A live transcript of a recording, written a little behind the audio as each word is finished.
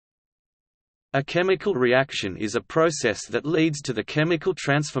A chemical reaction is a process that leads to the chemical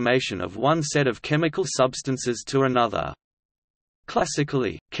transformation of one set of chemical substances to another.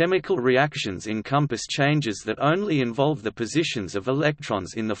 Classically, chemical reactions encompass changes that only involve the positions of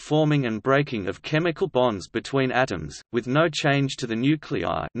electrons in the forming and breaking of chemical bonds between atoms, with no change to the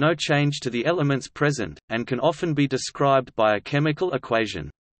nuclei, no change to the elements present, and can often be described by a chemical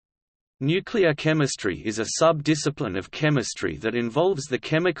equation. Nuclear chemistry is a sub-discipline of chemistry that involves the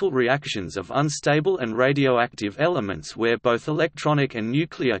chemical reactions of unstable and radioactive elements where both electronic and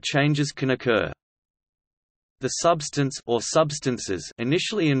nuclear changes can occur. The substance or substances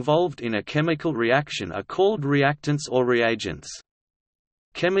initially involved in a chemical reaction are called reactants or reagents.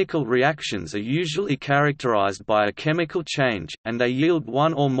 Chemical reactions are usually characterized by a chemical change, and they yield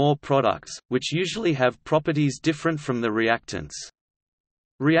one or more products, which usually have properties different from the reactants.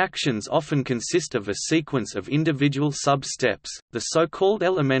 Reactions often consist of a sequence of individual sub-steps, the so-called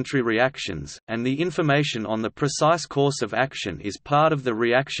elementary reactions, and the information on the precise course of action is part of the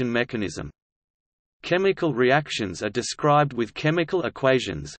reaction mechanism. Chemical reactions are described with chemical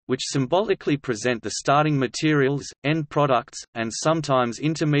equations, which symbolically present the starting materials, end products, and sometimes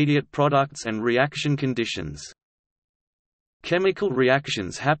intermediate products and reaction conditions. Chemical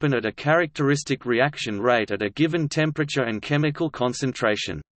reactions happen at a characteristic reaction rate at a given temperature and chemical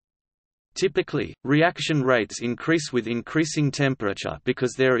concentration. Typically, reaction rates increase with increasing temperature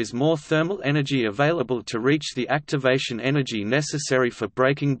because there is more thermal energy available to reach the activation energy necessary for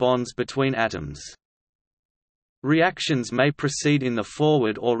breaking bonds between atoms. Reactions may proceed in the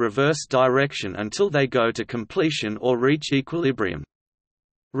forward or reverse direction until they go to completion or reach equilibrium.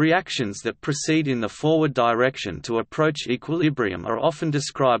 Reactions that proceed in the forward direction to approach equilibrium are often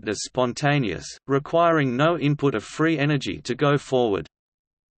described as spontaneous, requiring no input of free energy to go forward.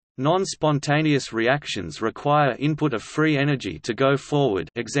 Non-spontaneous reactions require input of free energy to go forward.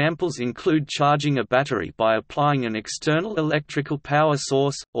 Examples include charging a battery by applying an external electrical power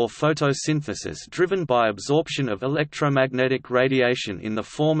source, or photosynthesis driven by absorption of electromagnetic radiation in the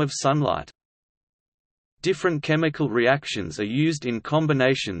form of sunlight. Different chemical reactions are used in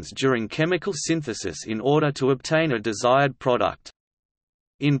combinations during chemical synthesis in order to obtain a desired product.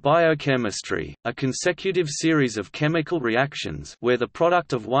 In biochemistry, a consecutive series of chemical reactions where the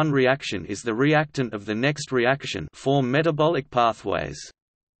product of one reaction is the reactant of the next reaction form metabolic pathways.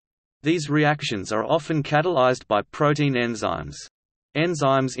 These reactions are often catalyzed by protein enzymes.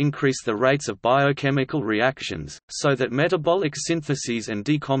 Enzymes increase the rates of biochemical reactions, so that metabolic syntheses and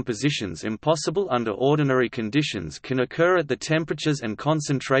decompositions impossible under ordinary conditions can occur at the temperatures and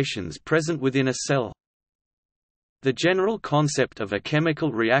concentrations present within a cell. The general concept of a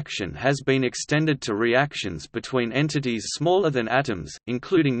chemical reaction has been extended to reactions between entities smaller than atoms,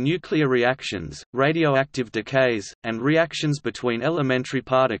 including nuclear reactions, radioactive decays, and reactions between elementary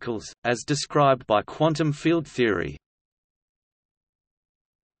particles, as described by quantum field theory.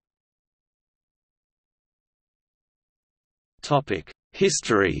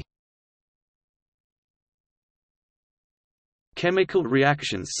 History. Chemical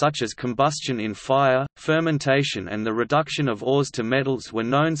reactions such as combustion in fire, fermentation and the reduction of ores to metals were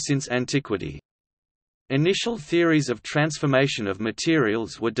known since antiquity. Initial theories of transformation of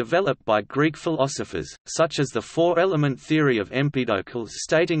materials were developed by Greek philosophers, such as the four-element theory of Empedocles,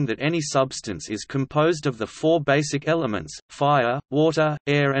 stating that any substance is composed of the four basic elements, fire, water,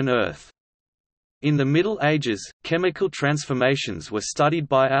 air and earth. In the Middle Ages, chemical transformations were studied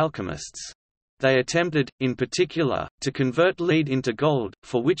by alchemists. They attempted, in particular, to convert lead into gold,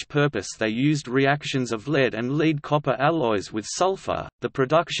 for which purpose they used reactions of lead and lead-copper alloys with sulfur. The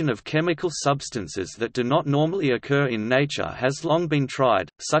production of chemical substances that do not normally occur in nature has long been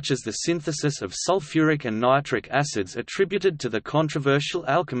tried, such as the synthesis of sulfuric and nitric acids attributed to the controversial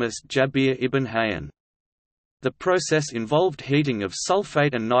alchemist Jabir ibn Hayyan. The process involved heating of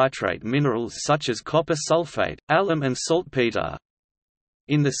sulfate and nitrate minerals such as copper sulfate, alum and saltpeter.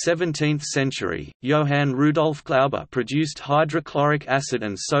 In the 17th century, Johann Rudolf Glauber produced hydrochloric acid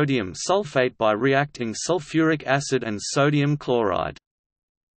and sodium sulfate by reacting sulfuric acid and sodium chloride.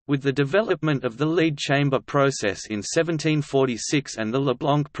 With the development of the lead chamber process in 1746 and the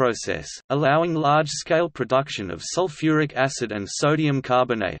Leblanc process, allowing large-scale production of sulfuric acid and sodium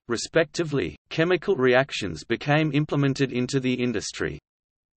carbonate, respectively, chemical reactions became implemented into the industry.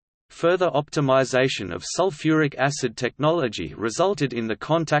 Further optimization of sulfuric acid technology resulted in the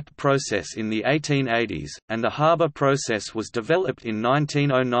contact process in the 1880s, and the Haber process was developed in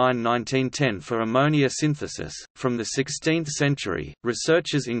 1909–1910 for ammonia synthesis. From the 16th century,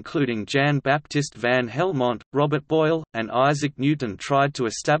 researchers including Jan Baptist van Helmont, Robert Boyle, and Isaac Newton tried to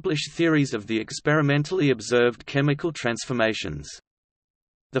establish theories of the experimentally observed chemical transformations.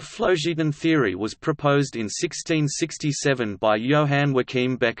 The Phlogiston theory was proposed in 1667 by Johann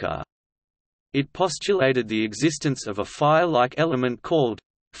Joachim Becher. It postulated the existence of a fire-like element called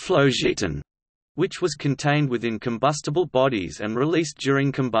phlogiston, which was contained within combustible bodies and released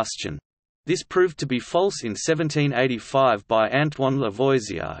during combustion. This proved to be false in 1785 by Antoine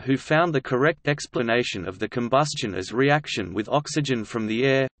Lavoisier, who found the correct explanation of the combustion as reaction with oxygen from the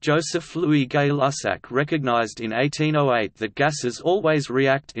air. Joseph Louis Gay-Lussac recognized in 1808 that gases always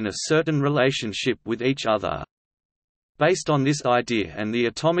react in a certain relationship with each other. Based on this idea and the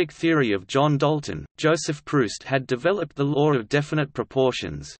atomic theory of John Dalton, Joseph Proust had developed the law of definite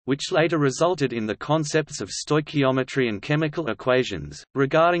proportions, which later resulted in the concepts of stoichiometry and chemical equations.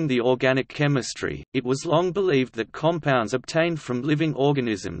 Regarding the organic chemistry, it was long believed that compounds obtained from living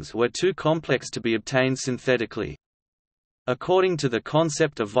organisms were too complex to be obtained synthetically. According to the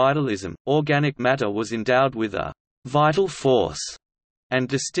concept of vitalism, organic matter was endowed with a vital force and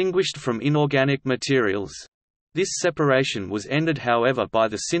distinguished from inorganic materials. This separation was ended however by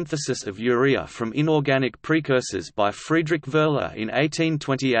the synthesis of urea from inorganic precursors by Friedrich Wöhler in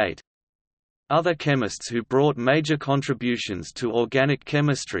 1828. Other chemists who brought major contributions to organic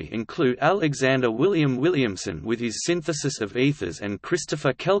chemistry include Alexander William Williamson with his synthesis of ethers and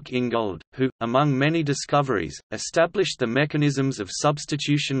Christopher Kelk-Ingold, who, among many discoveries, established the mechanisms of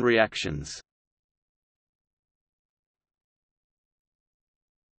substitution reactions.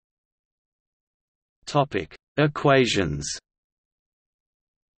 Equations.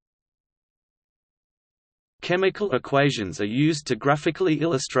 Chemical equations are used to graphically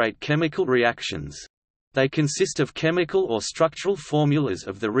illustrate chemical reactions. They consist of chemical or structural formulas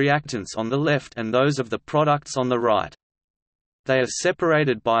of the reactants on the left and those of the products on the right. They are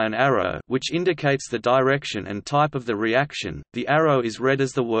separated by an arrow which indicates the direction and type of the reaction. The arrow is read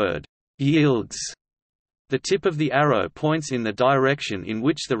as the word yields. The tip of the arrow points in the direction in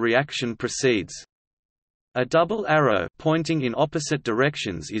which the reaction proceeds. A double arrow pointing in opposite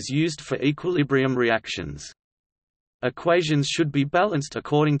directions is used for equilibrium reactions. Equations should be balanced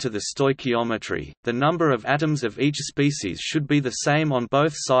according to the stoichiometry. The number of atoms of each species should be the same on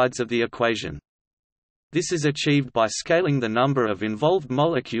both sides of the equation. This is achieved by scaling the number of involved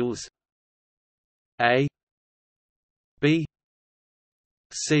molecules A, B,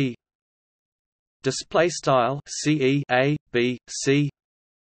 C. Display style CE A, B, C,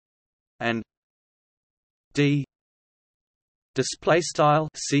 and D display style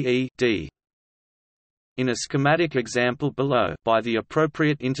CE D. In a schematic example below, by the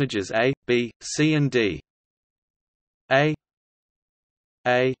appropriate integers a, b, c and d. A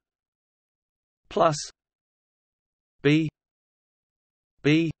plus b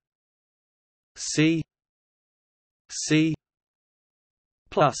c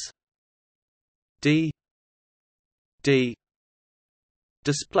plus d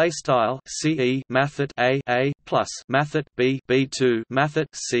display style CE method A plus method B2 method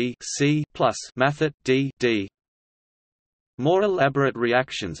C plus method D. More elaborate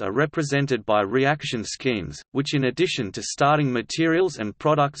reactions are represented by reaction schemes, which in addition to starting materials and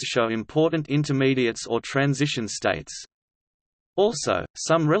products show important intermediates or transition states. Also,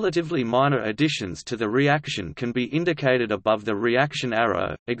 some relatively minor additions to the reaction can be indicated above the reaction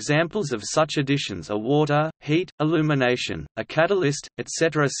arrow. Examples of such additions are water, heat, illumination, a catalyst,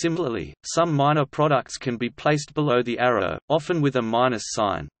 etc. Similarly, some minor products can be placed below the arrow, often with a minus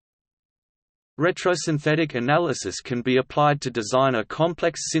sign. Retrosynthetic analysis can be applied to design a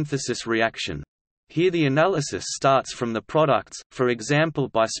complex synthesis reaction. Here the analysis starts from the products, for example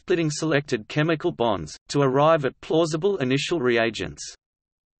by splitting selected chemical bonds, to arrive at plausible initial reagents.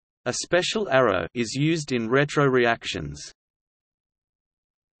 A special arrow is used in retro reactions.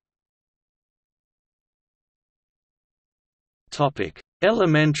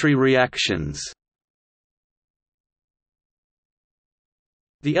 Elementary reactions.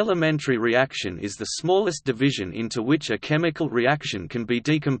 The elementary reaction is the smallest division into which a chemical reaction can be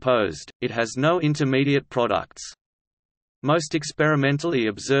decomposed. It has no intermediate products. Most experimentally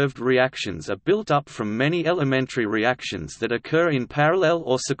observed reactions are built up from many elementary reactions that occur in parallel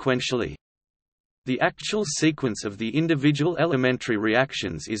or sequentially. The actual sequence of the individual elementary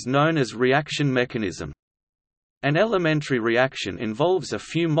reactions is known as reaction mechanism. An elementary reaction involves a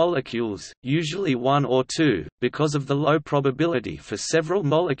few molecules, usually one or two, because of the low probability for several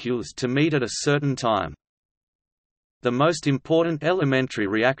molecules to meet at a certain time. The most important elementary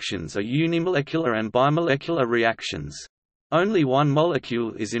reactions are unimolecular and bimolecular reactions. Only one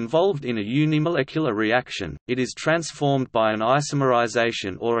molecule is involved in a unimolecular reaction, it is transformed by an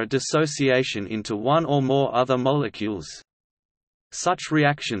isomerization or a dissociation into one or more other molecules. Such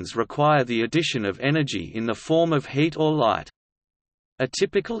reactions require the addition of energy in the form of heat or light. A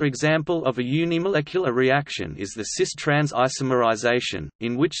typical example of a unimolecular reaction is the cis-trans isomerization,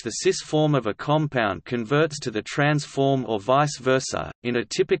 in which the cis form of a compound converts to the trans form or vice versa. In a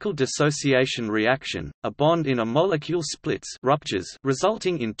typical dissociation reaction, a bond in a molecule splits, ruptures,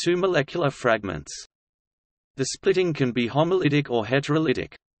 resulting in two molecular fragments. The splitting can be homolytic or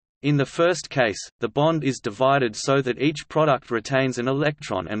heterolytic. In the first case, the bond is divided so that each product retains an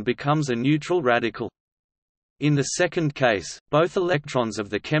electron and becomes a neutral radical. In the second case, both electrons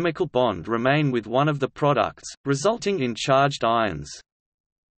of the chemical bond remain with one of the products, resulting in charged ions.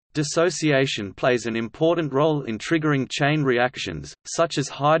 Dissociation plays an important role in triggering chain reactions, such as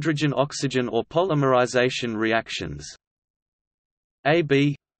hydrogen-oxygen or polymerization reactions.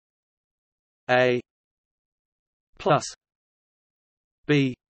 AB A plus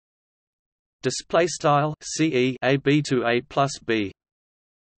B display style CE AB to A plus B.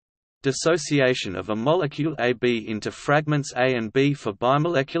 Dissociation of a molecule AB into fragments A and B. For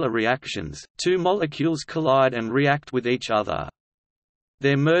bimolecular reactions, two molecules collide and react with each other.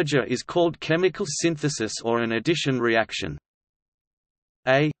 Their merger is called chemical synthesis or an addition reaction.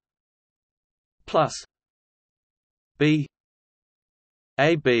 A plus B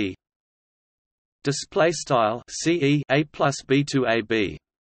AB display style CE A plus B to AB.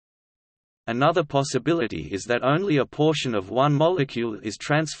 Another possibility is that only a portion of one molecule is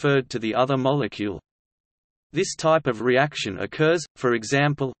transferred to the other molecule. This type of reaction occurs, for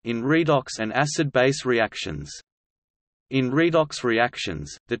example, in redox and acid-base reactions. In redox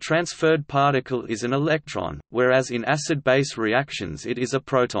reactions, the transferred particle is an electron, whereas in acid-base reactions it is a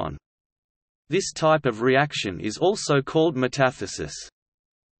proton. This type of reaction is also called metathesis.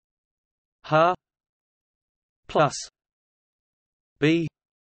 Ha plus B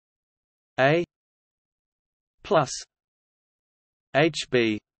A plus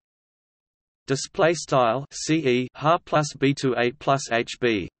HB display style CE Ha plus B to A plus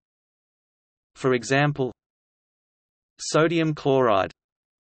HB. For example, sodium chloride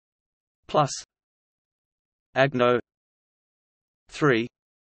plus agno 3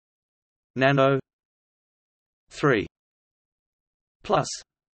 nano 3 plus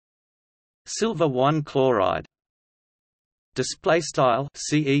silver 1 chloride display style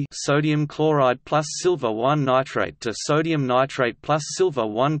CE sodium chloride plus silver 1 nitrate to sodium nitrate plus silver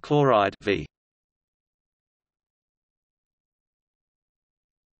 1 chloride V.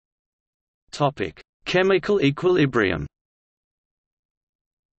 Topic: Chemical equilibrium.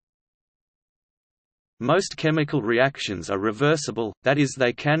 Most chemical reactions are reversible, that is,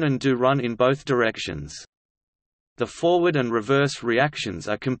 they can and do run in both directions. The forward and reverse reactions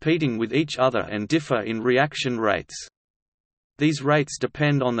are competing with each other and differ in reaction rates. These rates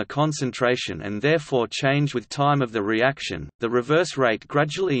depend on the concentration and therefore change with time of the reaction. The reverse rate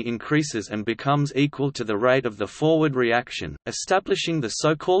gradually increases and becomes equal to the rate of the forward reaction, establishing the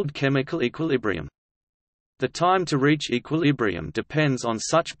so-called chemical equilibrium. The time to reach equilibrium depends on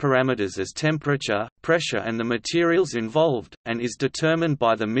such parameters as temperature, pressure and the materials involved, and is determined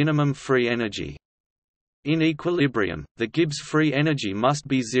by the minimum free energy. In equilibrium, the Gibbs free energy must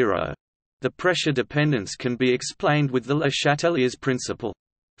be zero. The pressure dependence can be explained with the Le Chatelier's principle.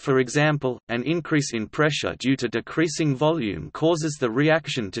 For example, an increase in pressure due to decreasing volume causes the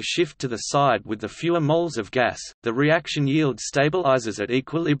reaction to shift to the side with the fewer moles of gas. The reaction yield stabilizes at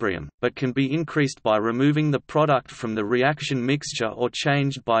equilibrium, but can be increased by removing the product from the reaction mixture or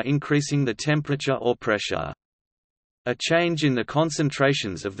changed by increasing the temperature or pressure. A change in the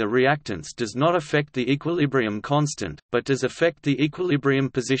concentrations of the reactants does not affect the equilibrium constant, but does affect the equilibrium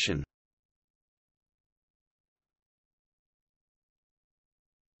position.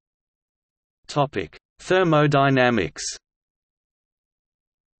 Thermodynamics.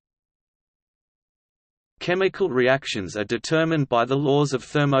 Chemical reactions are determined by the laws of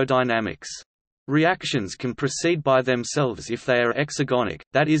thermodynamics. Reactions can proceed by themselves if they are exergonic,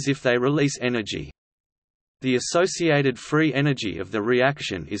 that is, if they release energy. The associated free energy of the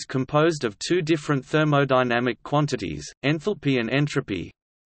reaction is composed of two different thermodynamic quantities, enthalpy and entropy.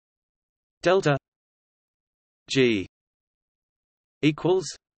 Delta G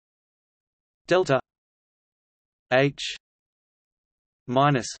equals delta H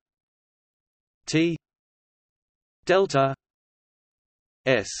minus T delta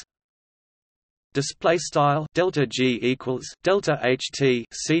S. Display style delta G equals delta HT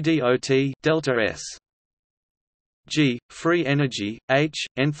CDOT delta S. G free energy, H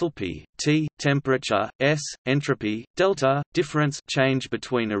enthalpy, T temperature, S entropy, delta difference change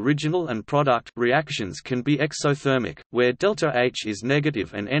between original and product. Reactions can be exothermic, where delta H is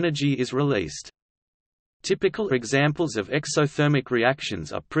negative and energy is released. Typical examples of exothermic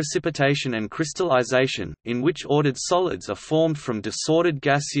reactions are precipitation and crystallization, in which ordered solids are formed from disordered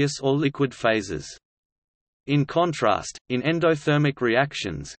gaseous or liquid phases. In contrast, in endothermic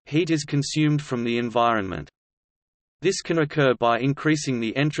reactions, heat is consumed from the environment. This can occur by increasing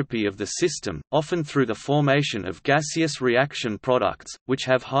the entropy of the system, often through the formation of gaseous reaction products, which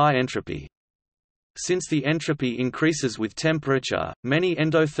have high entropy. Since the entropy increases with temperature, many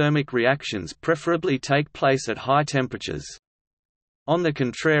endothermic reactions preferably take place at high temperatures. On the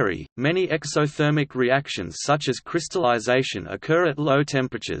contrary, many exothermic reactions such as crystallization occur at low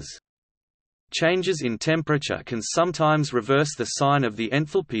temperatures. Changes in temperature can sometimes reverse the sign of the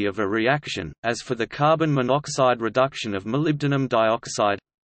enthalpy of a reaction, as for the carbon monoxide reduction of molybdenum dioxide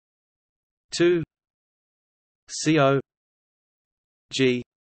 2 CO G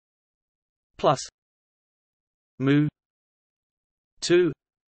plus mu 2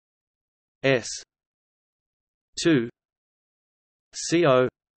 S 2 CO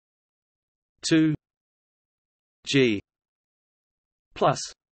 2 G plus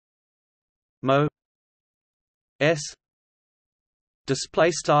Mo S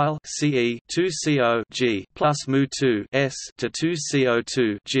display style CE 2 CO G plus mu 2 S to 2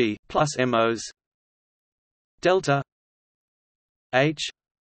 CO2 G plus MOs delta H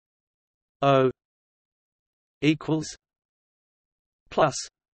O equals plus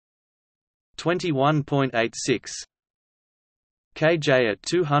 21.86 kJ at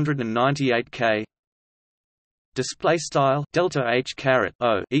 298 K. Display style delta H caret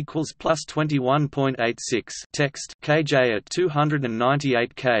O equals plus 21.86 text kJ at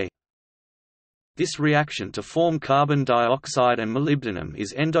 298 K. This reaction to form carbon dioxide and molybdenum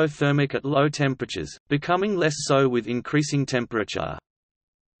is endothermic at low temperatures, becoming less so with increasing temperature.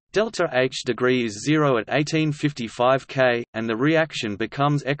 Delta H degree is 0 at 1855 K, and the reaction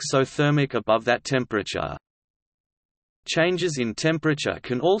becomes exothermic above that temperature. Changes in temperature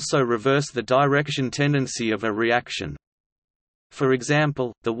can also reverse the direction tendency of a reaction. For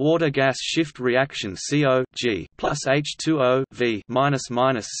example, the water-gas shift reaction CO G plus H2O V minus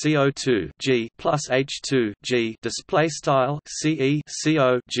CO2 G plus H2 G display style CE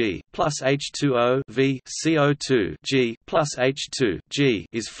CO G plus H2O V CO2 G plus H2 G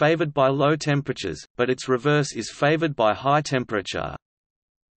is favored by low temperatures, but its reverse is favored by high temperature.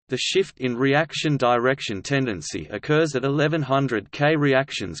 The shift in reaction direction tendency occurs at 1100 K.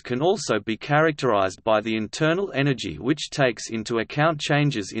 Reactions can also be characterized by the internal energy, which takes into account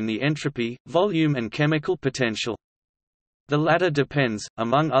changes in the entropy, volume and chemical potential. The latter depends,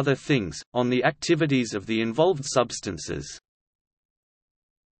 among other things, on the activities of the involved substances.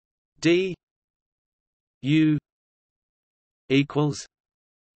 D U equals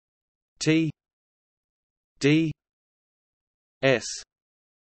T D S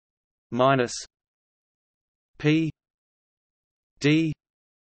minus P D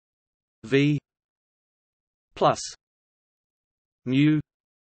V plus mu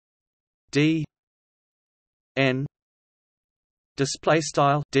D N display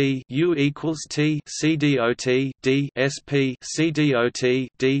style D U equals T C dot D S P C dot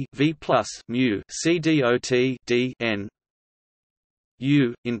D V plus mu C dot D N.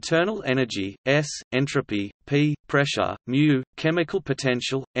 U internal energy, S entropy, P pressure, mu chemical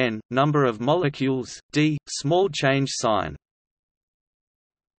potential, N number of molecules, D small change sign.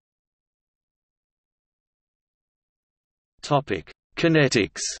 Topic: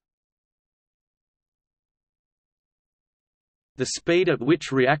 Kinetics. The speed at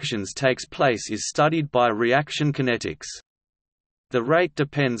which reactions takes place is studied by reaction kinetics. The rate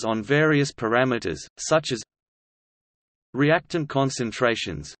depends on various parameters, such as reactant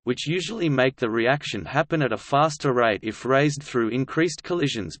concentrations, which usually make the reaction happen at a faster rate if raised through increased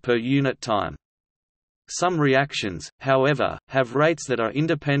collisions per unit time. Some reactions, however, have rates that are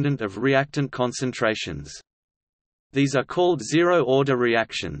independent of reactant concentrations. These are called zero-order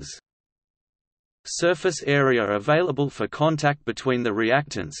reactions. Surface area available for contact between the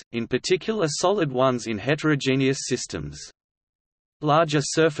reactants, in particular solid ones in heterogeneous systems. Larger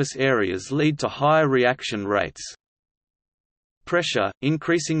surface areas lead to higher reaction rates. Pressure –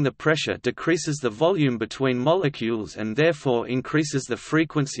 increasing the pressure decreases the volume between molecules and therefore increases the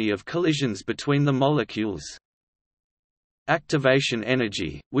frequency of collisions between the molecules. Activation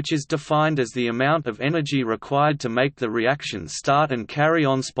energy, which is defined as the amount of energy required to make the reaction start and carry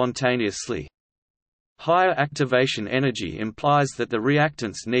on spontaneously. Higher activation energy implies that the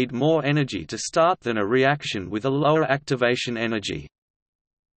reactants need more energy to start than a reaction with a lower activation energy.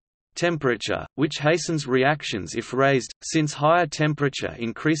 Temperature, which hastens reactions if raised, since higher temperature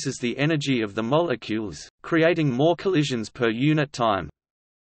increases the energy of the molecules, creating more collisions per unit time.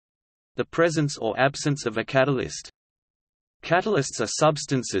 the presence or absence of a catalyst. Catalysts are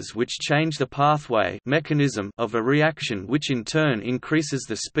substances which change the pathway mechanism of a reaction, which in turn increases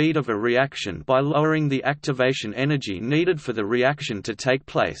the speed of a reaction by lowering the activation energy needed for the reaction to take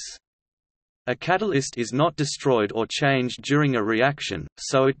place. A catalyst is not destroyed or changed during a reaction,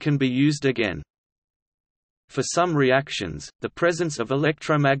 so it can be used again. For some reactions, the presence of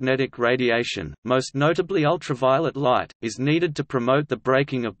electromagnetic radiation, most notably ultraviolet light, is needed to promote the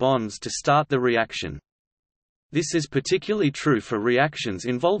breaking of bonds to start the reaction. This is particularly true for reactions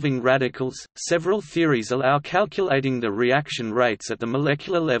involving radicals. Several theories allow calculating the reaction rates at the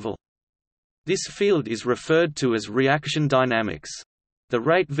molecular level. This field is referred to as reaction dynamics. The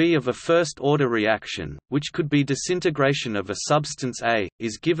rate V of a first-order reaction, which could be disintegration of a substance A,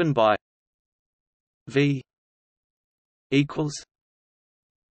 is given by V equals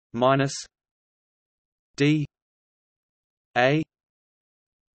minus d A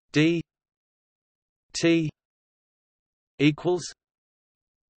d T equals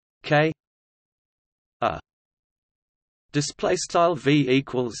K a. Display style V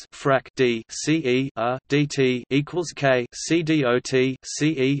equals frac d CE a dt equals K C dot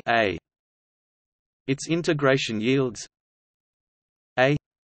CE a. Its integration yields A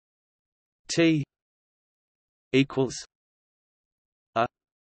T equals a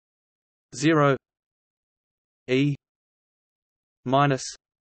 0 E minus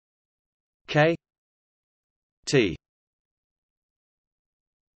K T.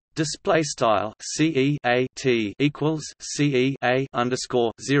 Display style CE a T equals CE a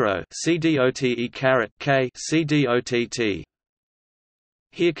underscore 0 CDOTE caret K CDOTT.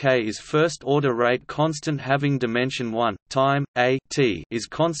 Here K is first order rate constant having dimension 1, time, A T is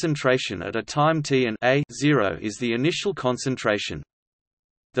concentration at a time t and A 0 is the initial concentration.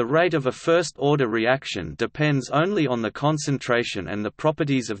 The rate of a first-order reaction depends only on the concentration and the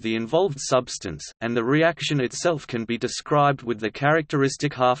properties of the involved substance, and the reaction itself can be described with the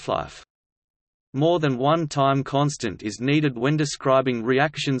characteristic half-life. More than one time constant is needed when describing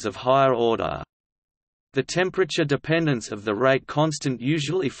reactions of higher order. The temperature dependence of the rate constant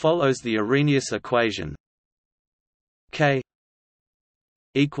usually follows the Arrhenius equation. K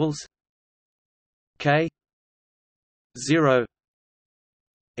equals K 0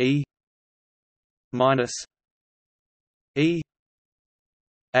 E minus E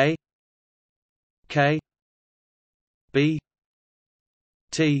A K B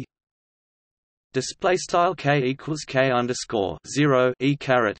T. Display style K equals K underscore 0 E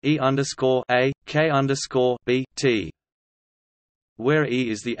caret E underscore A K underscore B T, where E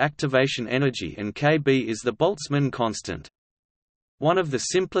is the activation energy and Kb is the Boltzmann constant. One of the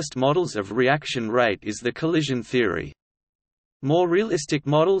simplest models of reaction rate is the collision theory. More realistic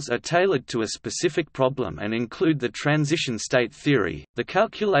models are tailored to a specific problem and include the transition state theory, the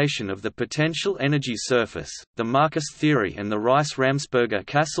calculation of the potential energy surface, the Marcus theory and the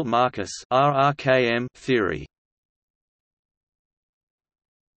Rice-Ramsberger-Cassel-Marcus theory.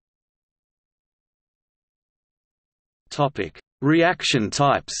 Topic: Reaction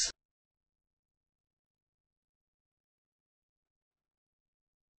types.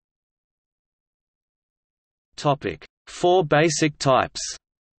 Topic: 4 basic types.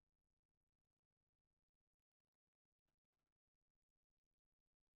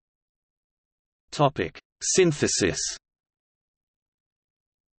 Topic: Synthesis.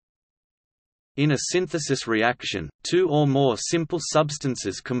 In a synthesis reaction, two or more simple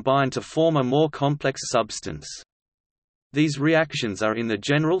substances combine to form a more complex substance. These reactions are in the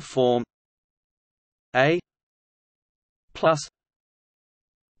general form A plus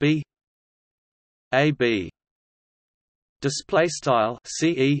B AB. Display style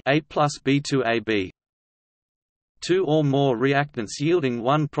CE A plus B to AB. Two or more reactants yielding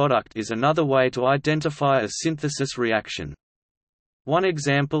one product is another way to identify a synthesis reaction. One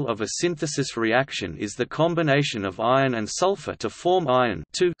example of a synthesis reaction is the combination of iron and sulfur to form iron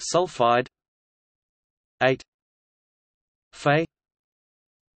sulfide 8 Fe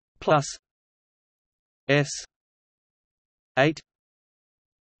plus S 8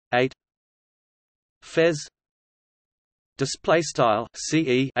 Fes. Display style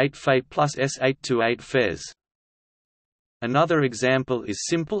CE 8 Fe plus S 8 to 8 Fes. Another example is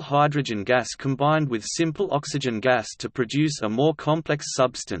simple hydrogen gas combined with simple oxygen gas to produce a more complex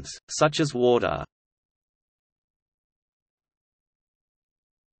substance, such as water.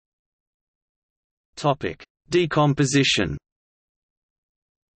 Topic: Decomposition.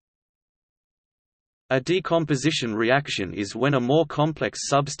 A decomposition reaction is when a more complex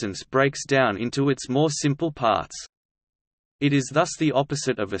substance breaks down into its more simple parts. It is thus the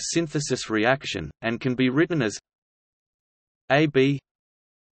opposite of a synthesis reaction, and can be written as AB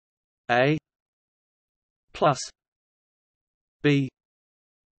A plus B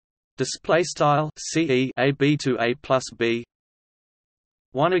display style CE AB to A plus B.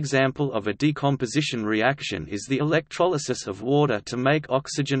 One example of a decomposition reaction is the electrolysis of water to make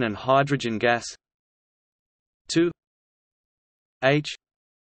oxygen and hydrogen gas. 2 H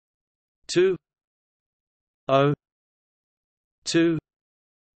 2 O 2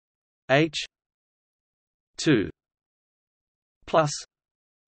 H 2 plus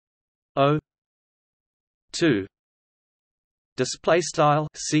O 2 display style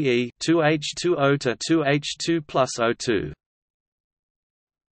CE 2H2O to 2H2 plus O2.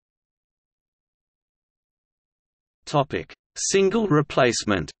 Topic: Single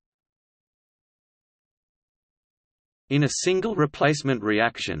replacement. In a single replacement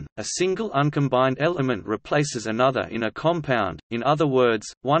reaction, a single uncombined element replaces another in a compound, in other words,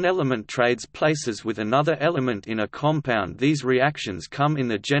 one element trades places with another element in a compound. These reactions come in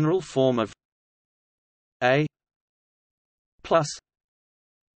the general form of A plus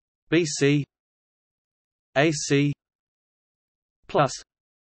BC AC plus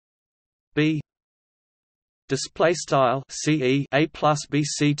B display style CE A plus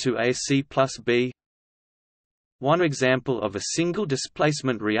BC to AC plus B. One example of a single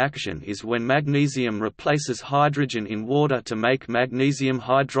displacement reaction is when magnesium replaces hydrogen in water to make magnesium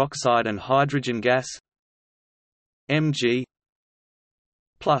hydroxide and hydrogen gas. Mg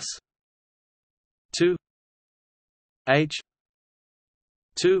plus 2 H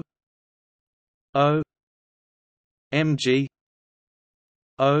 2 O Mg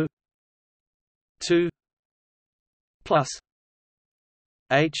O 2 plus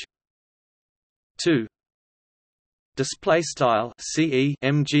H 2 display style CE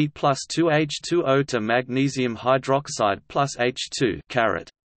Mg plus 2H2O to magnesium hydroxide plus H2 caret.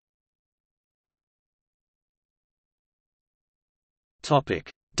 Topic: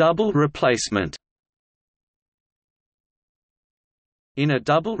 Double replacement. In a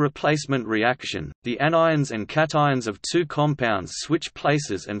double replacement reaction, the anions and cations of two compounds switch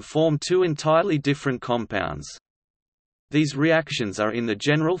places and form two entirely different compounds. These reactions are in the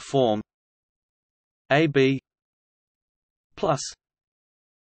general form AB plus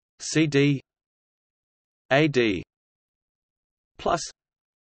CD AD plus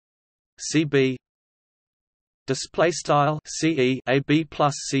CB display style CE AB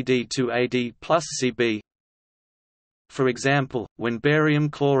plus CD to AD plus CB. For example, when barium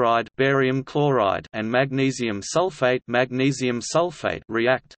chloride and magnesium sulfate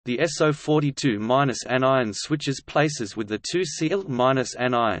react, the SO42- anion switches places with the 2Cl-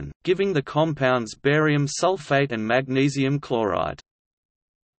 anion, giving the compounds barium sulfate and magnesium chloride.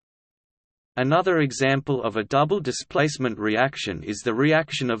 Another example of a double displacement reaction is the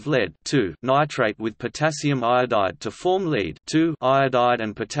reaction of lead nitrate with potassium iodide to form lead iodide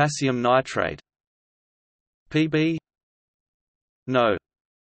and potassium nitrate. Pb No.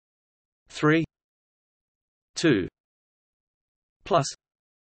 3 2 plus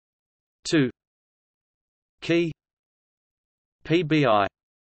 2 key PBI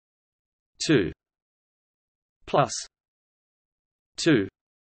 2 plus 2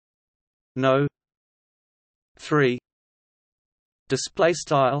 No. 3 display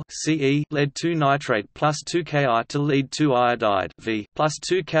style CE lead 2 nitrate plus 2 Ki to lead 2 iodide V plus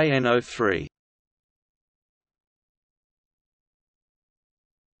 2 KNO3.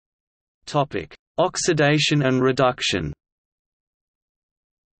 Topic: Oxidation and reduction.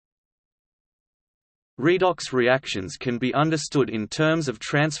 Redox reactions can be understood in terms of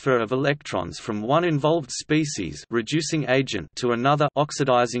transfer of electrons from one involved species, reducing agent, to another,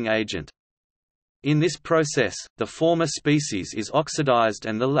 oxidizing agent. In this process, the former species is oxidized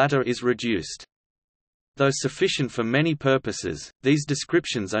and the latter is reduced. Though sufficient for many purposes, these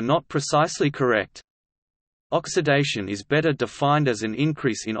descriptions are not precisely correct. Oxidation is better defined as an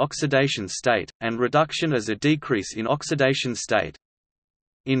increase in oxidation state, and reduction as a decrease in oxidation state.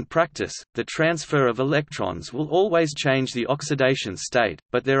 In practice, the transfer of electrons will always change the oxidation state,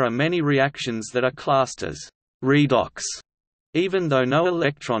 but there are many reactions that are classed as redox, even though no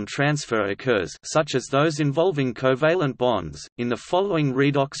electron transfer occurs, such as those involving covalent bonds. In the following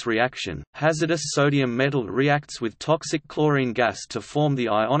redox reaction, hazardous sodium metal reacts with toxic chlorine gas to form the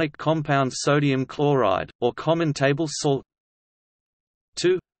ionic compound sodium chloride, or common table salt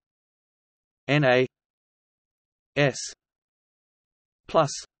 2 Na S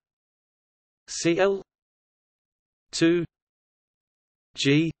plus Cl 2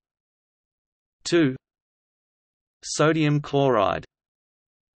 G 2 sodium chloride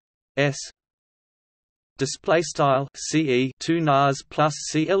S display style CE 2 Nas plus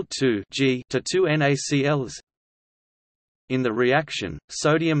Cl2 G to 2 NaCls. In the reaction,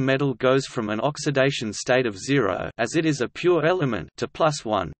 sodium metal goes from an oxidation state of 0 as it is a pure element to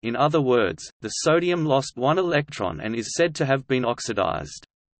 +1. In other words, the sodium lost one electron and is said to have been oxidized.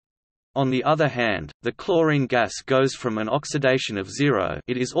 On the other hand, the chlorine gas goes from an oxidation of 0,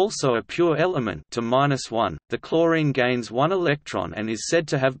 it is also a pure element, to -1. The chlorine gains one electron and is said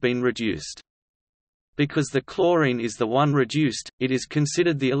to have been reduced. Because the chlorine is the one reduced, it is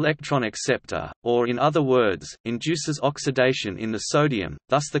considered the electron acceptor, or in other words, induces oxidation in the sodium,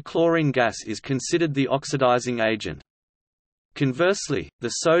 thus the chlorine gas is considered the oxidizing agent. Conversely, the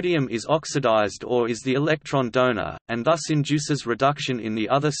sodium is oxidized or is the electron donor, and thus induces reduction in the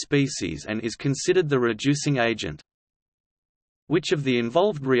other species and is considered the reducing agent. Which of the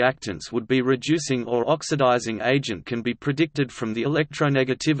involved reactants would be reducing or oxidizing agent can be predicted from the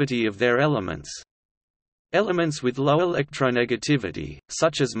electronegativity of their elements. Elements with low electronegativity,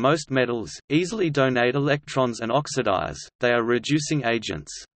 such as most metals, easily donate electrons and oxidize, they are reducing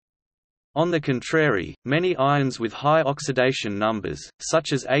agents. On the contrary, many ions with high oxidation numbers,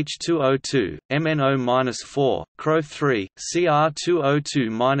 such as H2O2, MnO-4, CrO3,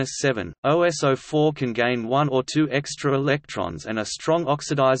 Cr2O2-7, OSO4 can gain 1 or 2 extra electrons and are strong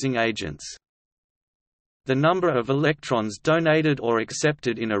oxidizing agents. The number of electrons donated or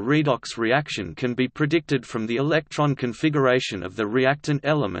accepted in a redox reaction can be predicted from the electron configuration of the reactant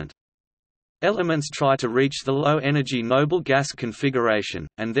element. Elements try to reach the low-energy noble gas configuration,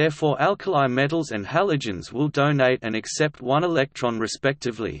 and therefore alkali metals and halogens will donate and accept 1 electron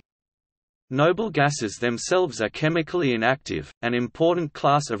respectively. Noble gases themselves are chemically inactive. An important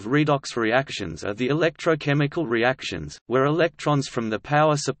class of redox reactions are the electrochemical reactions, where electrons from the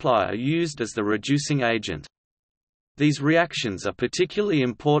power supply are used as the reducing agent. These reactions are particularly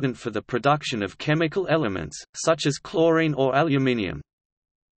important for the production of chemical elements, such as chlorine or aluminium.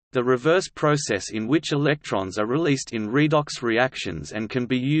 The reverse process in which electrons are released in redox reactions and can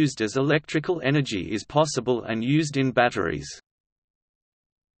be used as electrical energy is possible and used in batteries.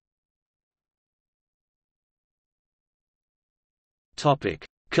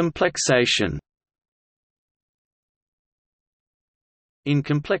 Complexation. In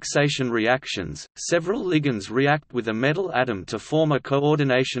complexation reactions, several ligands react with a metal atom to form a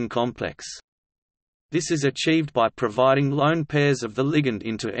coordination complex. This is achieved by providing lone pairs of the ligand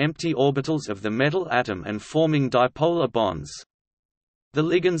into empty orbitals of the metal atom and forming dipolar bonds. The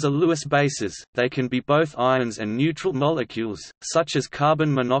ligands are Lewis bases, they can be both ions and neutral molecules, such as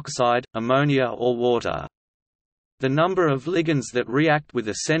carbon monoxide, ammonia or water. The number of ligands that react with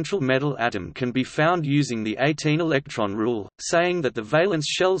a central metal atom can be found using the 18-electron rule, saying that the valence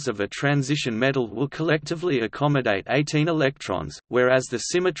shells of a transition metal will collectively accommodate 18 electrons, whereas the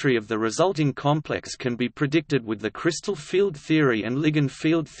symmetry of the resulting complex can be predicted with the crystal field theory and ligand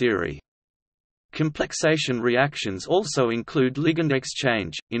field theory. Complexation reactions also include ligand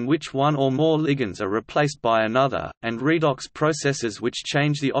exchange, in which one or more ligands are replaced by another, and redox processes which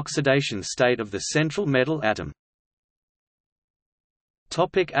change the oxidation state of the central metal atom.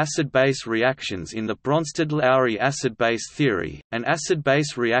 Acid-base reactions. In the Bronsted-Lowry acid-base theory, an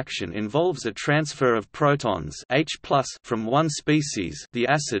acid-base reaction involves a transfer of protons H+ from one species, the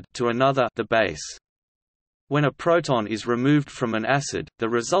acid, to another, the base. When a proton is removed from an acid, the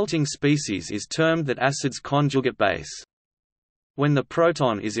resulting species is termed that acid's conjugate base. When the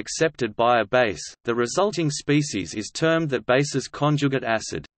proton is accepted by a base, the resulting species is termed that base's conjugate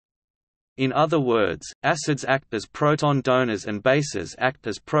acid. In other words, acids act as proton donors and bases act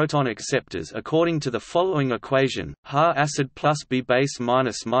as proton acceptors according to the following equation: Ha acid plus B base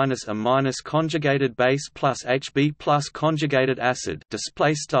minus A minus conjugated base plus HB plus conjugated acid.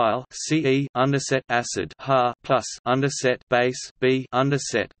 Display style CE underset acid Ha plus underset base B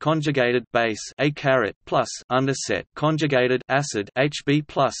underset conjugated base A caret plus underset conjugated acid HB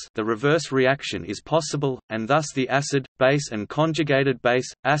plus. The reverse reaction is possible, and thus the acid, base, and conjugated base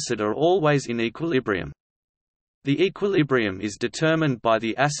acid are always in equilibrium. The equilibrium is determined by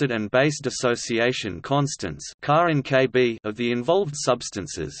the acid and base dissociation constants Ca and Kb of the involved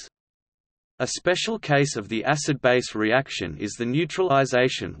substances. A special case of the acid-base reaction is the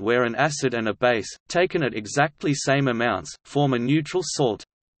neutralization, where an acid and a base, taken at exactly same amounts, form a neutral salt.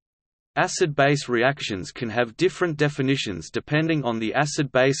 Acid-base reactions can have different definitions depending on the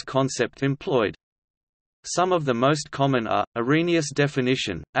acid-base concept employed. Some of the most common are: Arrhenius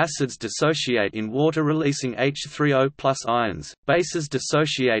definition, acids dissociate in water-releasing H3O+ ions, bases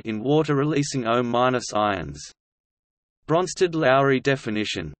dissociate in water-releasing O- ions. Bronsted-Lowry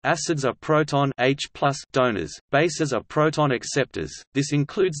definition, acids are proton H+ donors, bases are proton acceptors. This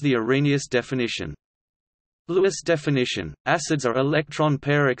includes the Arrhenius definition. Lewis definition: acids are electron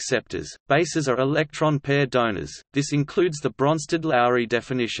pair acceptors, bases are electron pair donors. This includes the Bronsted-Lowry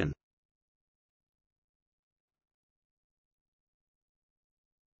definition.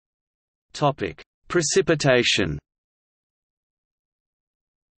 Topic: Precipitation.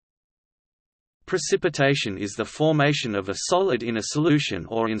 Precipitation is the formation of a solid in a solution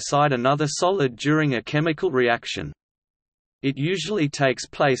or inside another solid during a chemical reaction. It usually takes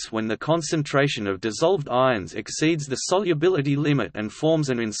place when the concentration of dissolved ions exceeds the solubility limit and forms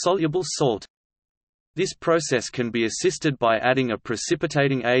an insoluble salt. This process can be assisted by adding a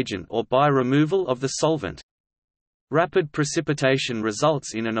precipitating agent or by removal of the solvent. Rapid precipitation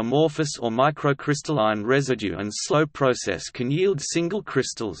results in an amorphous or microcrystalline residue, and slow process can yield single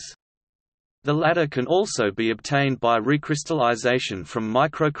crystals. The latter can also be obtained by recrystallization from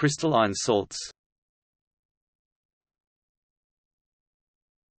microcrystalline salts.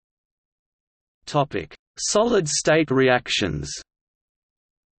 Solid-state reactions.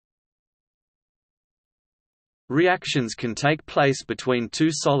 Reactions can take place between two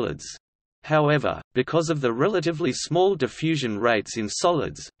solids. However, because of the relatively small diffusion rates in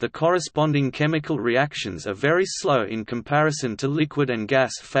solids, the corresponding chemical reactions are very slow in comparison to liquid and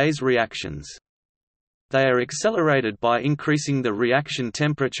gas phase reactions. They are accelerated by increasing the reaction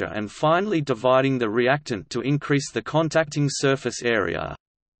temperature and finally dividing the reactant to increase the contacting surface area.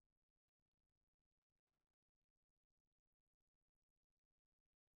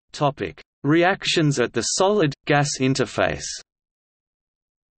 Reactions at the solid-gas interface.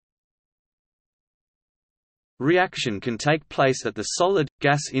 Reaction can take place at the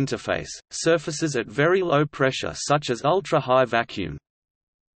solid-gas interface, surfaces at very low pressure such as ultra-high vacuum.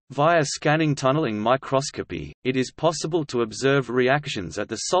 Via scanning tunneling microscopy, it is possible to observe reactions at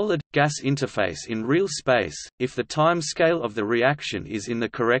the solid-gas interface in real space, if the time scale of the reaction is in the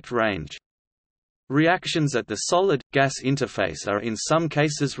correct range. Reactions at the solid-gas interface are in some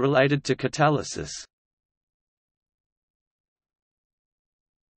cases related to catalysis.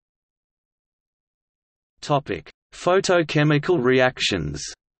 Photochemical reactions.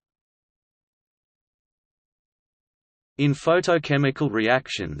 In photochemical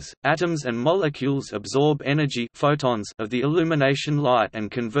reactions, atoms and molecules absorb energy photons of the illumination light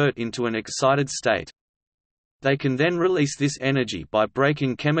and convert into an excited state. They can then release this energy by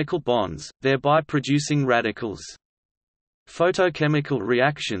breaking chemical bonds, thereby producing radicals. Photochemical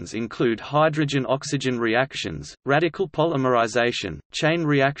reactions include hydrogen-oxygen reactions, radical polymerization, chain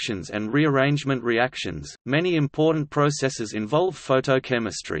reactions, and rearrangement reactions. Many important processes involve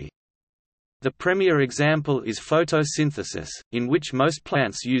photochemistry. The premier example is photosynthesis, in which most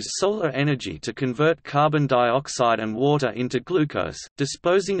plants use solar energy to convert carbon dioxide and water into glucose,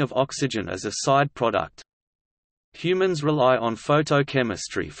 disposing of oxygen as a side product. Humans rely on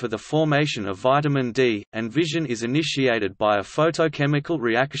photochemistry for the formation of vitamin D, and vision is initiated by a photochemical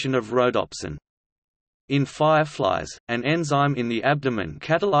reaction of rhodopsin. In fireflies, an enzyme in the abdomen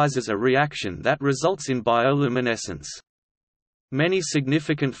catalyzes a reaction that results in bioluminescence. Many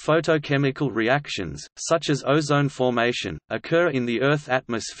significant photochemical reactions, such as ozone formation, occur in the Earth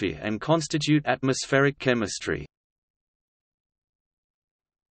atmosphere and constitute atmospheric chemistry.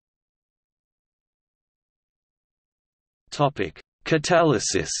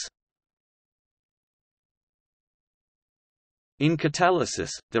 Catalysis. In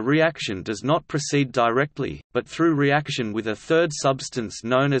catalysis, the reaction does not proceed directly, but through reaction with a third substance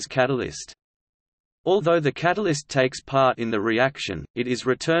known as catalyst. Although the catalyst takes part in the reaction, it is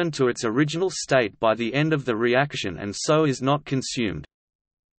returned to its original state by the end of the reaction and so is not consumed.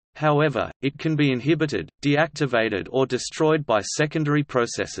 However, it can be inhibited, deactivated, or destroyed by secondary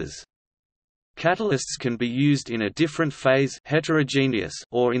processes. Catalysts can be used in a different phase heterogeneous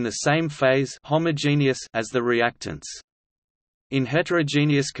or in the same phase homogeneous as the reactants. In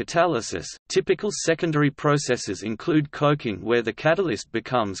heterogeneous catalysis, typical secondary processes include coking, where the catalyst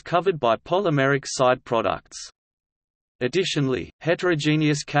becomes covered by polymeric side products. Additionally,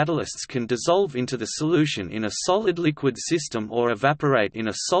 heterogeneous catalysts can dissolve into the solution in a solid-liquid system or evaporate in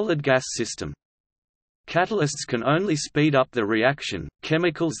a solid-gas system. Catalysts can only speed up the reaction.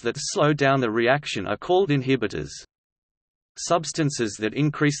 Chemicals that slow down the reaction are called inhibitors. Substances that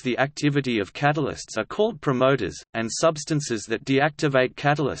increase the activity of catalysts are called promoters, and substances that deactivate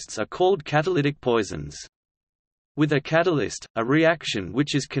catalysts are called catalytic poisons. With a catalyst, a reaction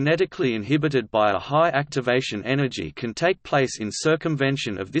which is kinetically inhibited by a high activation energy can take place in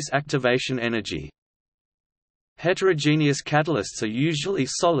circumvention of this activation energy. Heterogeneous catalysts are usually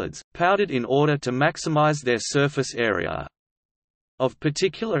solids, powdered in order to maximize their surface area. Of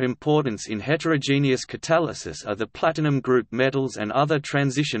particular importance in heterogeneous catalysis are the platinum group metals and other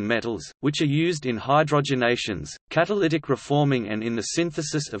transition metals, which are used in hydrogenations, catalytic reforming and in the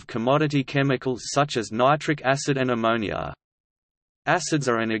synthesis of commodity chemicals such as nitric acid and ammonia. Acids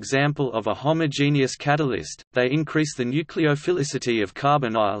are an example of a homogeneous catalyst. They increase the nucleophilicity of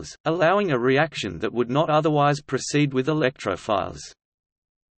carbonyls, allowing a reaction that would not otherwise proceed with electrophiles.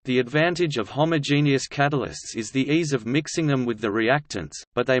 The advantage of homogeneous catalysts is the ease of mixing them with the reactants,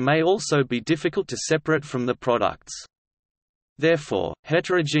 but they may also be difficult to separate from the products. Therefore,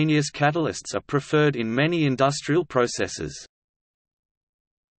 heterogeneous catalysts are preferred in many industrial processes.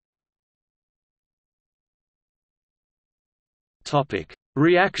 Topic: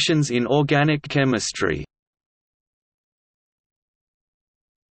 Reactions in organic chemistry.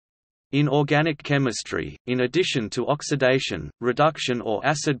 In organic chemistry, in addition to oxidation, reduction or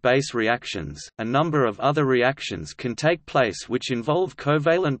acid-base reactions, a number of other reactions can take place which involve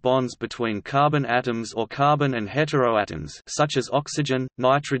covalent bonds between carbon atoms or carbon and heteroatoms such as oxygen,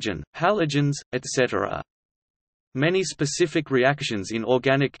 nitrogen, halogens, etc. Many specific reactions in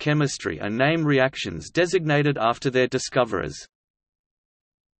organic chemistry are name reactions designated after their discoverers.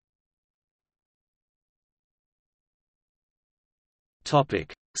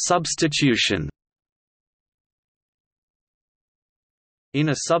 Substitution. In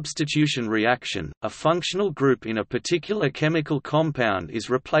a substitution reaction, a functional group in a particular chemical compound is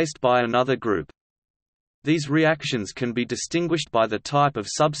replaced by another group. These reactions can be distinguished by the type of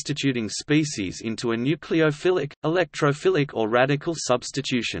substituting species into a nucleophilic, electrophilic or radical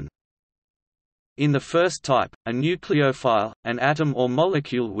substitution. In the first type, a nucleophile, an atom or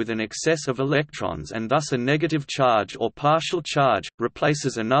molecule with an excess of electrons and thus a negative charge or partial charge,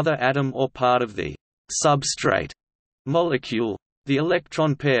 replaces another atom or part of the substrate molecule. The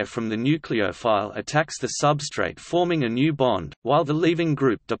electron pair from the nucleophile attacks the substrate, forming a new bond, while the leaving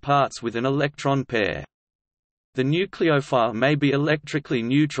group departs with an electron pair. The nucleophile may be electrically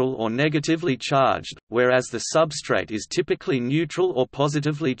neutral or negatively charged, whereas the substrate is typically neutral or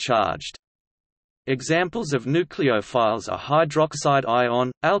positively charged. Examples of nucleophiles are hydroxide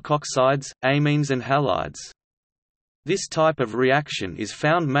ion, alkoxides, amines and halides. This type of reaction is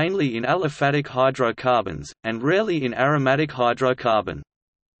found mainly in aliphatic hydrocarbons, and rarely in aromatic hydrocarbon.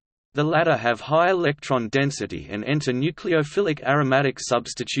 The latter have high electron density and enter nucleophilic aromatic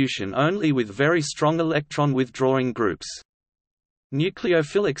substitution only with very strong electron withdrawing groups.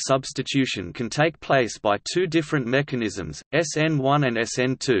 Nucleophilic substitution can take place by two different mechanisms, SN1 and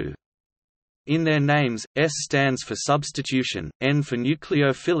SN2. In their names, S stands for substitution, N for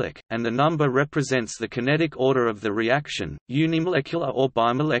nucleophilic, and the number represents the kinetic order of the reaction, unimolecular or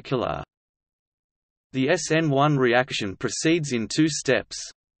bimolecular. The SN1 reaction proceeds in two steps.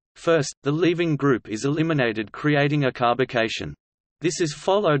 First, the leaving group is eliminated, creating a carbocation. This is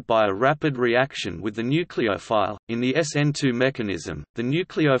followed by a rapid reaction with the nucleophile. In the SN2 mechanism, the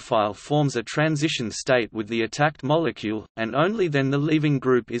nucleophile forms a transition state with the attacked molecule, and only then the leaving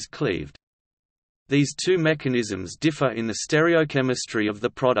group is cleaved. These two mechanisms differ in the stereochemistry of the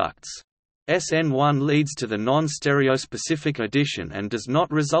products. SN1 leads to the non-stereospecific addition and does not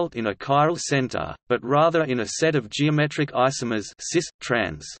result in a chiral center, but rather in a set of geometric isomers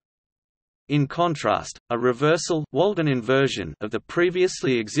cis-trans. In contrast, a reversal Walden inversion of the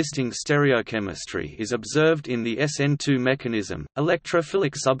previously existing stereochemistry is observed in the SN2 mechanism.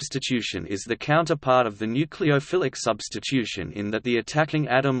 Electrophilic substitution is the counterpart of the nucleophilic substitution in that the attacking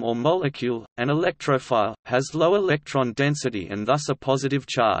atom or molecule, an electrophile, has low electron density and thus a positive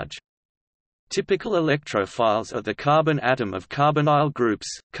charge. Typical electrophiles are the carbon atom of carbonyl groups,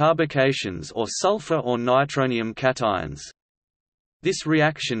 carbocations or sulfur or nitronium cations. This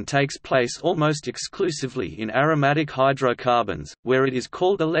reaction takes place almost exclusively in aromatic hydrocarbons, where it is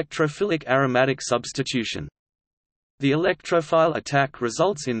called electrophilic aromatic substitution. The electrophile attack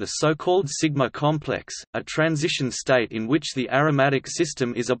results in the so-called sigma complex, a transition state in which the aromatic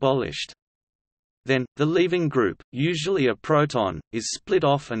system is abolished. Then, the leaving group, usually a proton, is split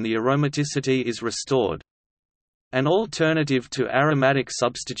off and the aromaticity is restored. An alternative to aromatic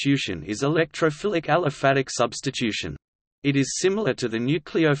substitution is electrophilic aliphatic substitution. It is similar to the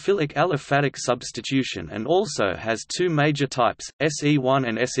nucleophilic aliphatic substitution and also has two major types, SE1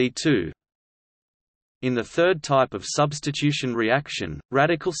 and SE2. In the third type of substitution reaction,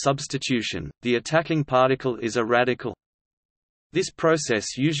 radical substitution, the attacking particle is a radical. This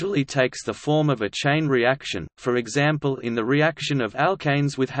process usually takes the form of a chain reaction, for example in the reaction of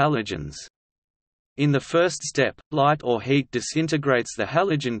alkanes with halogens. In the first step, light or heat disintegrates the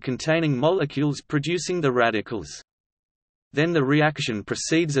halogen-containing molecules producing the radicals. Then the reaction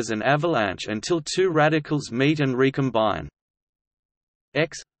proceeds as an avalanche until two radicals meet and recombine.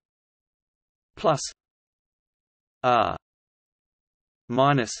 X plus R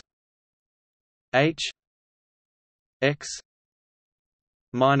minus H X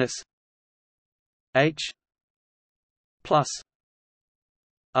minus H plus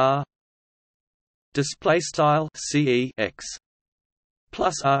R display style CE X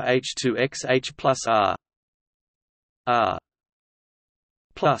plus R H2 X H plus R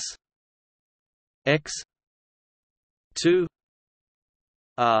plus X 2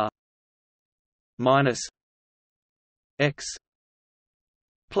 R minus X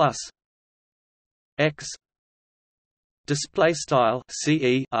plus X display style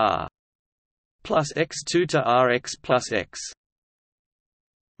CE R plus X2 to Rx plus X.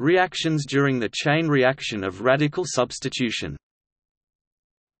 Reactions during the chain reaction of radical substitution.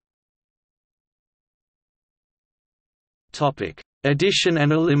 Topic: Addition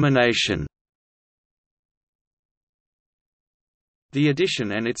and elimination. The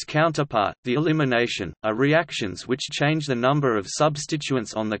addition and its counterpart, the elimination, are reactions which change the number of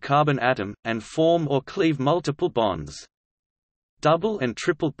substituents on the carbon atom, and form or cleave multiple bonds. Double and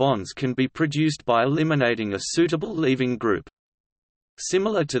triple bonds can be produced by eliminating a suitable leaving group.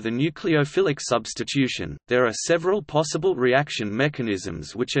 Similar to the nucleophilic substitution, there are several possible reaction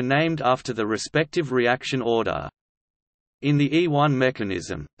mechanisms which are named after the respective reaction order. In the E1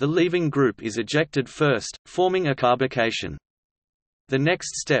 mechanism, the leaving group is ejected first, forming a carbocation. The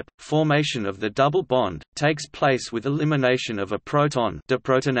next step, formation of the double bond, takes place with elimination of a proton,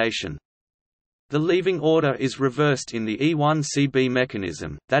 deprotonation. The leaving order is reversed in the E1Cb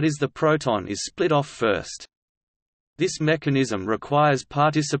mechanism, that is, the proton is split off first. This mechanism requires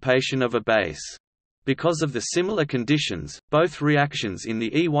participation of a base. Because of the similar conditions, both reactions in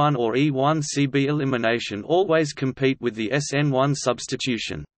the E1 or E1Cb elimination always compete with the SN1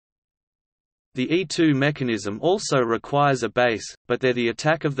 substitution. The E2 mechanism also requires a base, but there the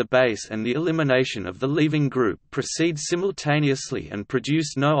attack of the base and the elimination of the leaving group proceed simultaneously and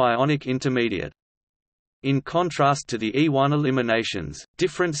produce no ionic intermediate. In contrast to the E1 eliminations,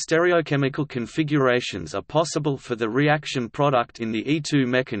 different stereochemical configurations are possible for the reaction product in the E2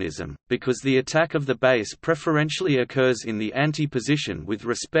 mechanism, because the attack of the base preferentially occurs in the anti-position with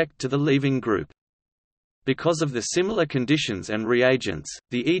respect to the leaving group. Because of the similar conditions and reagents,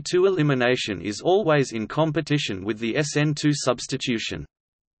 the E2 elimination is always in competition with the SN2 substitution.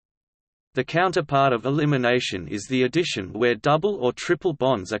 The counterpart of elimination is the addition, where double or triple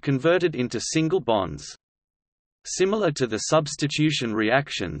bonds are converted into single bonds. Similar to the substitution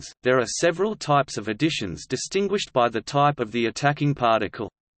reactions, there are several types of additions distinguished by the type of the attacking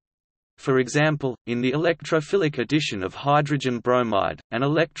particle. For example, in the electrophilic addition of hydrogen bromide, an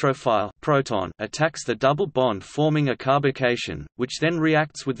electrophile proton attacks the double bond forming a carbocation, which then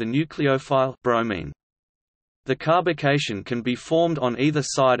reacts with the nucleophile bromine. The carbocation can be formed on either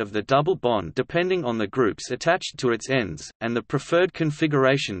side of the double bond depending on the groups attached to its ends, and the preferred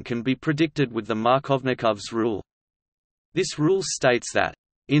configuration can be predicted with the Markovnikov's rule. This rule states that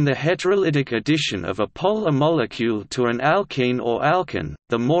in the heterolytic addition of a polar molecule to an alkene or alkane,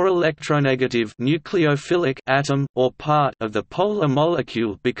 the more electronegative nucleophilic atom or part of the polar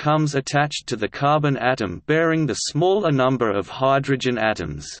molecule becomes attached to the carbon atom bearing the smaller number of hydrogen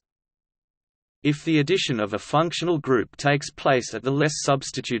atoms. If the addition of a functional group takes place at the less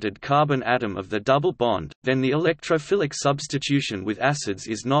substituted carbon atom of the double bond, then the electrophilic substitution with acids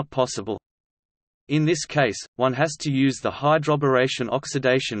is not possible. In this case, one has to use the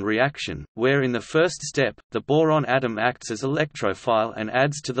hydroboration-oxidation reaction, where in the first step, the boron atom acts as electrophile and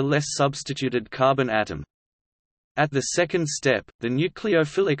adds to the less substituted carbon atom. At the second step, the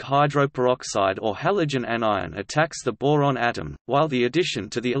nucleophilic hydroperoxide or halogen anion attacks the boron atom, while the addition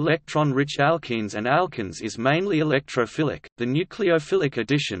to the electron-rich alkenes and alkanes is mainly electrophilic. The nucleophilic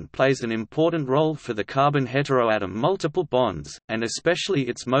addition plays an important role for the carbon heteroatom multiple bonds, and especially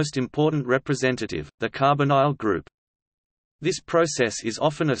its most important representative, the carbonyl group. This process is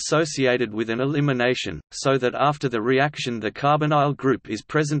often associated with an elimination, so that after the reaction the carbonyl group is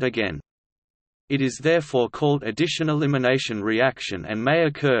present again. It is therefore called addition-elimination reaction and may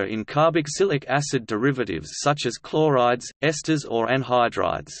occur in carboxylic acid derivatives such as chlorides, esters or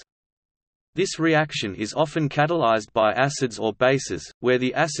anhydrides. This reaction is often catalyzed by acids or bases, where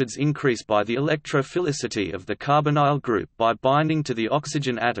the acids increase by the electrophilicity of the carbonyl group by binding to the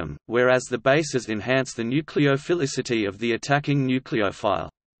oxygen atom, whereas the bases enhance the nucleophilicity of the attacking nucleophile.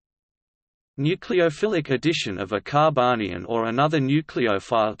 Nucleophilic addition of a carbanion or another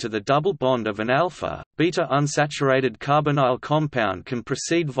nucleophile to the double bond of an alpha, beta unsaturated carbonyl compound can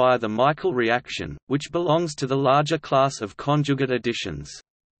proceed via the Michael reaction, which belongs to the larger class of conjugate additions.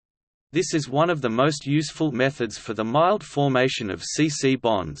 This is one of the most useful methods for the mild formation of C-C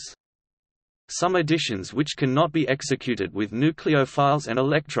bonds. Some additions which cannot be executed with nucleophiles and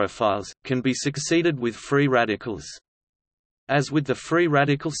electrophiles, can be succeeded with free radicals. As with the free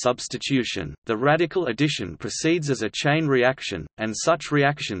radical substitution, the radical addition proceeds as a chain reaction, and such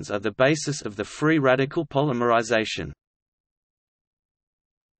reactions are the basis of the free radical polymerization.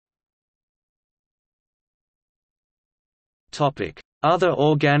 Other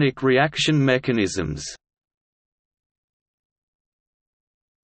organic reaction mechanisms.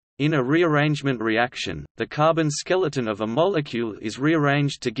 In a rearrangement reaction, the carbon skeleton of a molecule is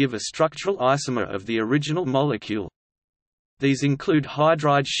rearranged to give a structural isomer of the original molecule. These include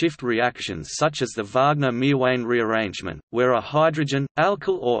hydride shift reactions such as the Wagner-Meerwein rearrangement, where a hydrogen,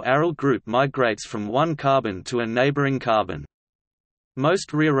 alkyl or aryl group migrates from one carbon to a neighboring carbon.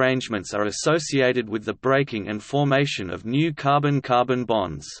 Most rearrangements are associated with the breaking and formation of new carbon-carbon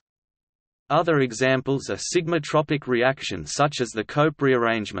bonds. Other examples are sigmatropic reactions such as the Cope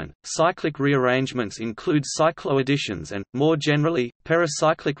rearrangement. Cyclic rearrangements include cycloadditions and, more generally,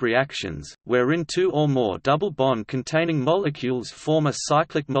 pericyclic reactions, wherein two or more double bond-containing molecules form a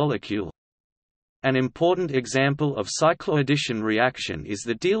cyclic molecule. An important example of cycloaddition reaction is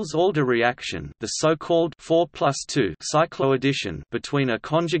the Diels-Alder reaction, the so-called 4+2 cycloaddition between a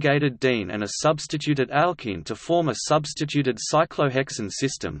conjugated diene and a substituted alkene to form a substituted cyclohexane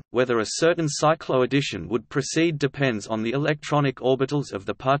system. Whether a certain cycloaddition would proceed depends on the electronic orbitals of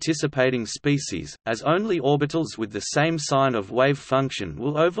the participating species, as only orbitals with the same sign of wave function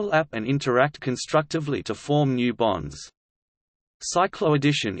will overlap and interact constructively to form new bonds.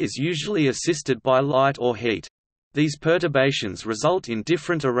 Cycloaddition is usually assisted by light or heat. These perturbations result in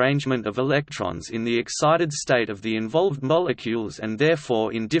different arrangement of electrons in the excited state of the involved molecules and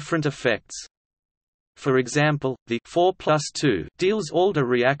therefore in different effects. For example, the 4+2 Diels-Alder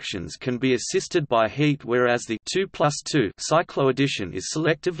reactions can be assisted by heat, whereas the 2+2 cycloaddition is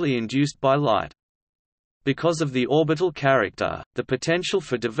selectively induced by light. Because of the orbital character, the potential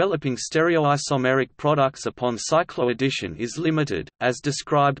for developing stereoisomeric products upon cycloaddition is limited, as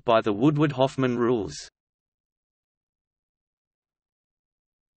described by the Woodward-Hoffmann rules.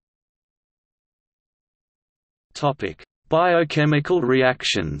 Biochemical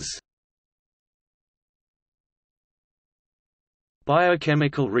reactions.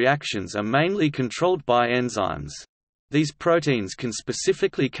 Biochemical reactions are mainly controlled by enzymes. These proteins can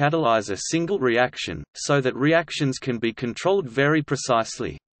specifically catalyze a single reaction, so that reactions can be controlled very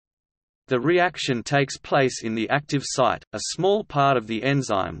precisely. The reaction takes place in the active site, a small part of the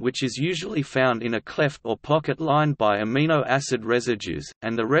enzyme which is usually found in a cleft or pocket lined by amino acid residues,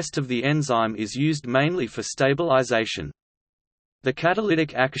 and the rest of the enzyme is used mainly for stabilization. The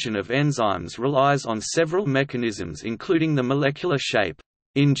catalytic action of enzymes relies on several mechanisms including the molecular shape,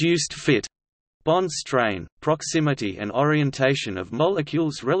 induced fit, bond strain, proximity and orientation of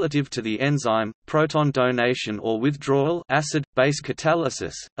molecules relative to the enzyme, proton donation or withdrawal, acid-base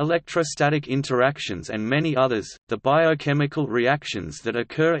catalysis, electrostatic interactions and many others. The biochemical reactions that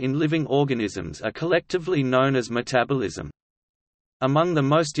occur in living organisms are collectively known as metabolism. Among the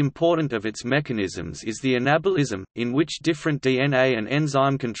most important of its mechanisms is the anabolism, in which different DNA and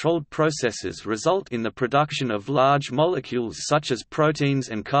enzyme-controlled processes result in the production of large molecules such as proteins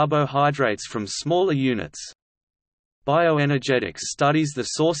and carbohydrates from smaller units. Bioenergetics studies the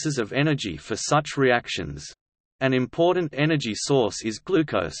sources of energy for such reactions. An important energy source is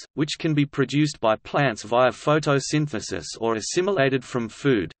glucose, which can be produced by plants via photosynthesis or assimilated from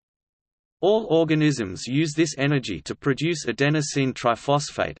food. All organisms use this energy to produce adenosine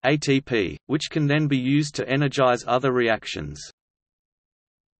triphosphate (ATP), which can then be used to energize other reactions.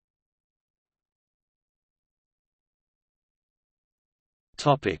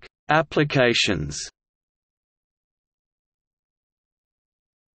 Topic: Applications.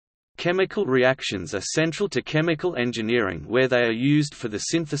 Chemical reactions are central to chemical engineering, where they are used for the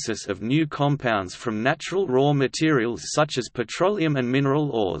synthesis of new compounds from natural raw materials such as petroleum and mineral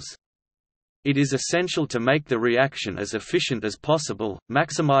ores. It is essential to make the reaction as efficient as possible,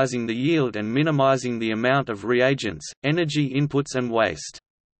 maximizing the yield and minimizing the amount of reagents, energy inputs and waste.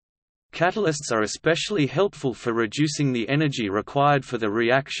 Catalysts are especially helpful for reducing the energy required for the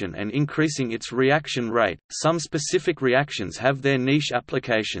reaction and increasing its reaction rate. Some specific reactions have their niche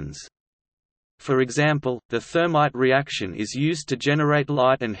applications. For example, the thermite reaction is used to generate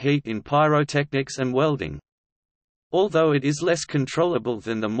light and heat in pyrotechnics and welding. Although it is less controllable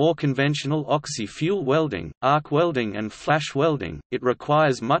than the more conventional oxy-fuel welding, arc welding and flash welding, it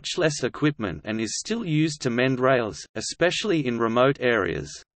requires much less equipment and is still used to mend rails, especially in remote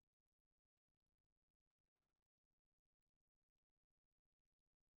areas.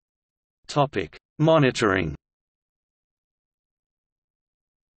 Monitoring.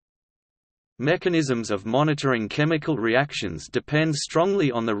 Mechanisms of monitoring chemical reactions depend strongly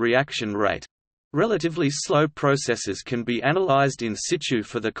on the reaction rate. Relatively slow processes can be analyzed in situ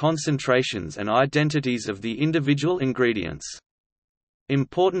for the concentrations and identities of the individual ingredients.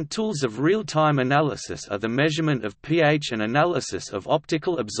 Important tools of real-time analysis are the measurement of pH and analysis of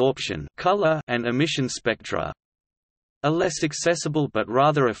optical absorption, color, and emission spectra. A less accessible but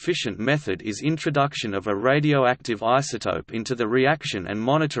rather efficient method is introduction of a radioactive isotope into the reaction and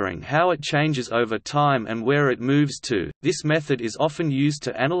monitoring how it changes over time and where it moves to. This method is often used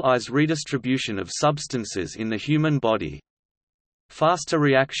to analyze redistribution of substances in the human body. Faster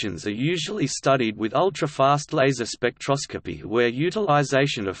reactions are usually studied with ultra-fast laser spectroscopy, where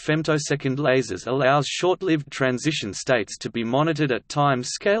utilization of femtosecond lasers allows short-lived transition states to be monitored at time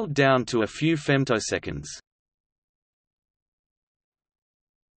scaled down to a few femtoseconds.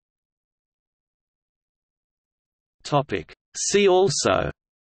 See also: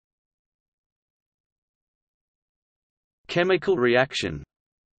 chemical reaction,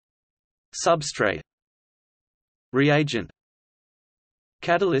 substrate, reagent,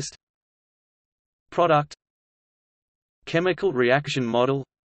 catalyst, product, chemical reaction model,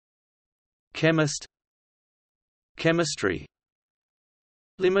 chemist, chemistry,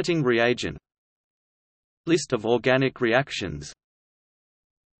 limiting reagent, list of organic reactions,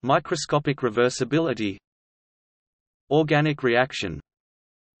 microscopic reversibility, organic reaction,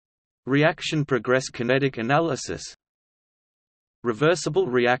 reaction progress kinetic analysis, reversible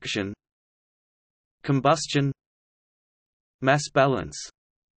reaction, combustion, mass balance.